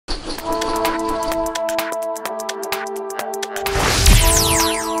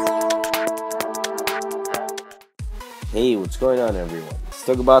What's going on, everyone? Let's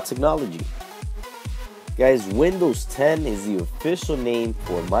talk about technology. Guys, Windows 10 is the official name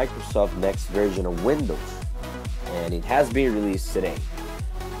for Microsoft's next version of Windows, and it has been released today.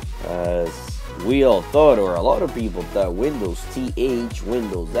 As we all thought, or a lot of people thought, Windows TH,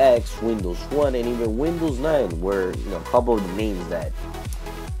 Windows X, Windows 1, and even Windows 9 were a couple of the names that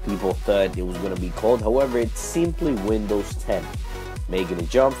people thought it was going to be called. However, it's simply Windows 10, making a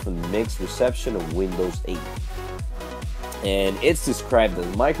jump from the mixed reception of Windows 8. And it's described as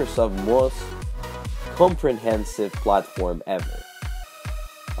Microsoft's most comprehensive platform ever.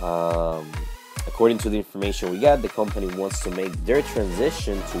 According to the information we got, the company wants to make their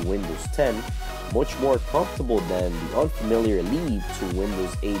transition to Windows 10 much more comfortable than the unfamiliar leap to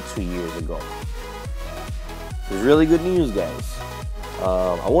Windows 8 2 years ago. It's really good news, guys.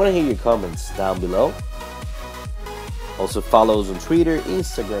 I want to hear your comments down below. Also follow us on Twitter,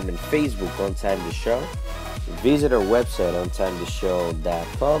 Instagram, and Facebook on Time to Show. Visit our website on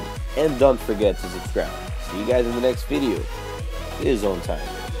timetoshow.com, and don't forget to subscribe. See you guys in the next video. It is on time.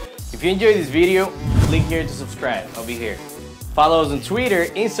 If you enjoyed this video, click here to subscribe. I'll be here. Follow us on Twitter,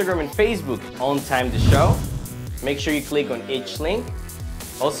 Instagram, and Facebook on Time to Show. Make sure you click on each link.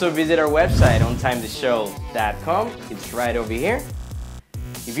 Also visit our website on timetoshow.com. It's right over here.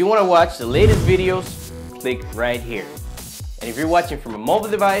 If you want to watch the latest videos, click right here. And if you're watching from a mobile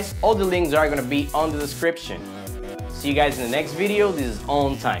device, all the links are going to be on the description. See you guys in the next video. This is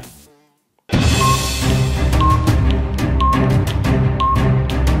On Time.